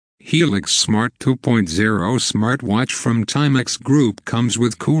Helix Smart 2.0 smartwatch from Timex Group comes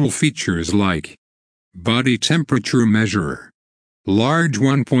with cool features like body temperature measurer, large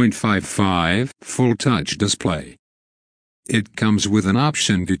 1.55 full touch display. It comes with an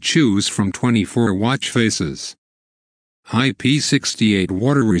option to choose from 24 watch faces, IP68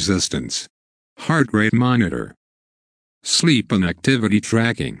 water resistance, heart rate monitor, sleep and activity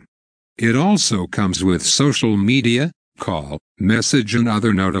tracking. It also comes with social media, call, message and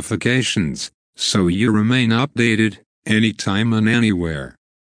other notifications, so you remain updated, anytime and anywhere.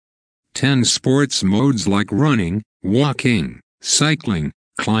 10 sports modes like running, walking, cycling,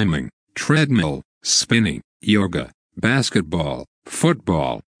 climbing, treadmill, spinning, yoga, basketball,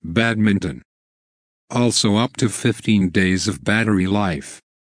 football, badminton. Also up to 15 days of battery life.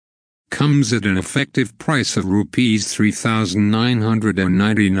 Comes at an effective price of Rs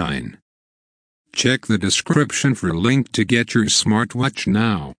 3,999. Check the description for a link to get your smartwatch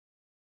now.